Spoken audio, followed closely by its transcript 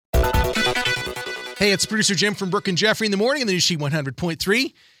Hey, it's producer Jim from Brooke and Jeffrey in the morning on the News Sheet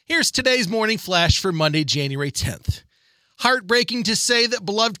 100.3. Here's today's morning flash for Monday, January 10th. Heartbreaking to say that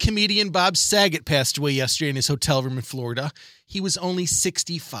beloved comedian Bob Saget passed away yesterday in his hotel room in Florida. He was only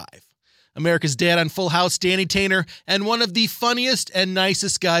 65. America's dad on Full House, Danny Tanner, and one of the funniest and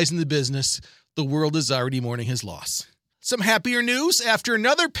nicest guys in the business. The world is already mourning his loss. Some happier news. After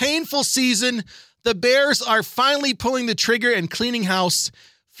another painful season, the Bears are finally pulling the trigger and cleaning house,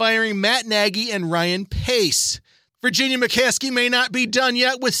 firing Matt Nagy and Ryan Pace. Virginia McCaskey may not be done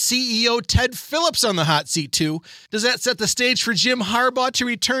yet with CEO Ted Phillips on the hot seat, too. Does that set the stage for Jim Harbaugh to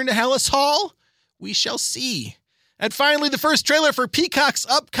return to Hallis Hall? We shall see. And finally, the first trailer for Peacock's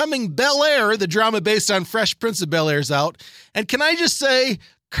upcoming Bel-Air, the drama based on Fresh Prince of Bel-Air, is out. And can I just say,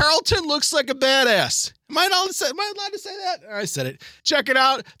 Carlton looks like a badass. Am I allowed to say that? I said it. Check it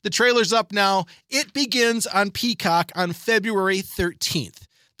out. The trailer's up now. It begins on Peacock on February 13th.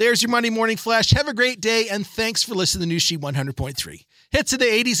 There's your Monday morning flash. Have a great day, and thanks for listening to News Sheet 100.3. Hits of the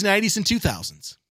 80s, 90s, and 2000s.